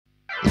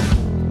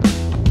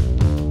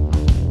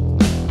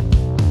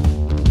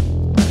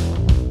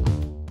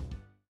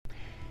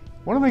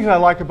One of the things I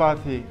like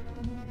about the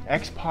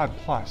XPod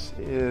Plus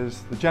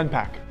is the Gen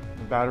Pack,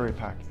 the battery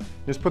pack. You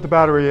just put the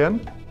battery in,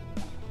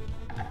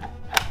 the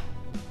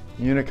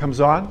unit comes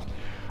on.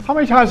 How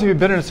many times have you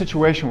been in a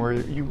situation where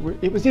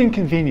it was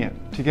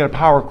inconvenient to get a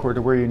power cord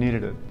to where you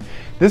needed it?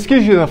 This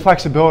gives you the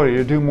flexibility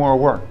to do more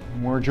work,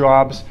 more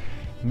jobs,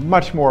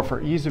 much more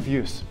for ease of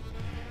use.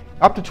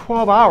 Up to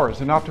 12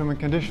 hours in optimum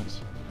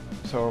conditions.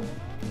 So,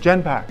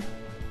 Gen Pack,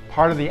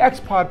 part of the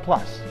XPod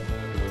Plus.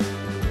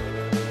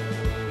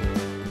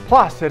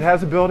 Plus, it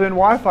has a built-in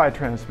Wi-Fi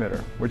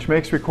transmitter, which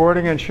makes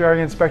recording and sharing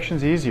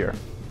inspections easier.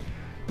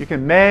 You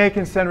can make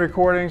and send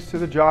recordings to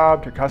the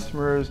job, to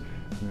customers,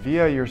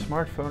 via your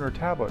smartphone or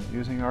tablet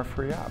using our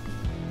free app.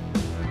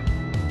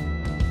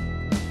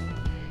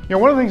 You know,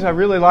 one of the things I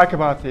really like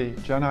about the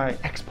Gen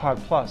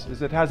XPod Plus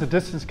is it has a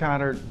distance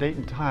counter, date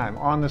and time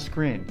on the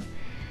screen.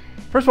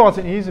 First of all, it's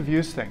an ease of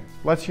use thing.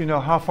 Lets you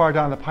know how far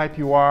down the pipe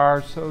you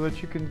are so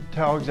that you can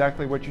tell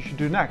exactly what you should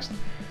do next.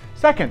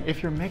 Second,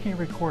 if you're making a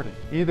recording,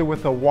 either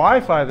with the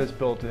Wi-Fi that's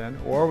built in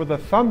or with a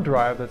thumb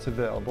drive that's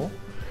available,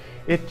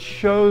 it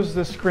shows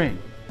the screen.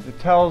 It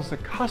tells the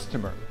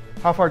customer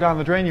how far down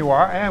the drain you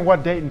are and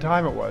what date and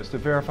time it was to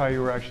verify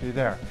you were actually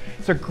there.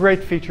 It's a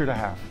great feature to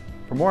have.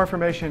 For more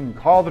information,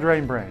 call the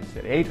Drain Brains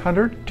at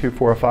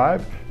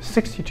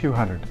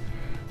 800-245-6200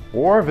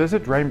 or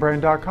visit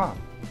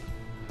drainbrain.com.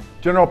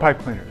 General Pipe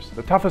Cleaners,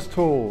 the toughest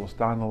tools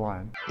down the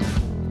line.